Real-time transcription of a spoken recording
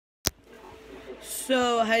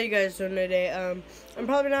So, how you guys doing today? I'm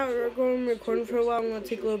probably not recording for a while. I'm gonna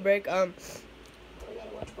take a little break. Right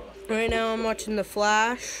now I'm watching The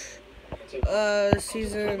Flash,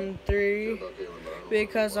 season 3,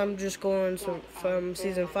 because I'm just going from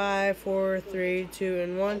season 5, 4, 3, 2,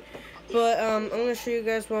 and 1. But I'm gonna show you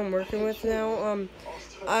guys what I'm working with now.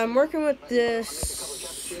 I'm working with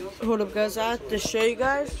this. Hold up, guys. I have to show you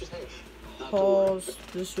guys. Pause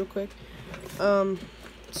this real quick.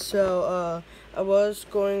 I was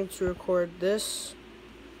going to record this.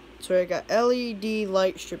 So I got LED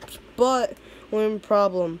light strips, but one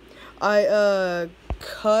problem. I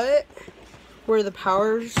cut where the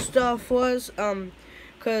power stuff was,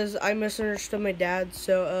 cause I misunderstood my dad.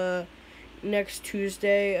 So next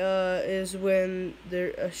Tuesday is when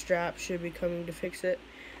a strap should be coming to fix it.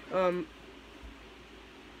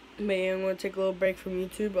 Maybe I'm gonna take a little break from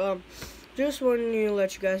YouTube. Just wanted to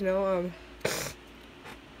let you guys know.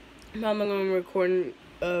 I'm gonna record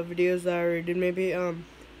videos that I already did maybe.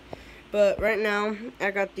 But right now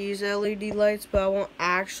I got these LED lights, but I want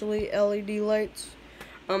actually LED lights.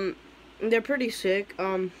 They're pretty sick.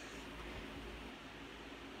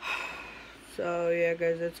 So yeah,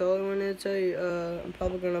 guys, that's all I wanted to tell you. I'm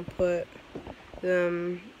probably gonna put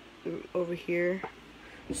them over here.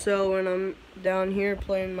 So when I'm down here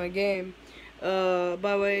playing my game, by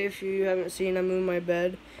the way, if you haven't seen, I moved my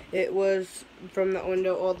bed. It was from that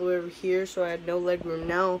window all the way over here, so I had no leg room.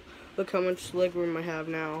 Now, look how much leg room I have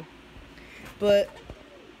now. But,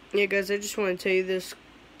 yeah, guys, I just want to tell you this,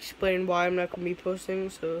 explain why I'm not going to be posting.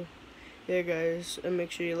 So, yeah, guys,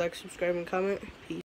 make sure you like, subscribe, and comment. Peace.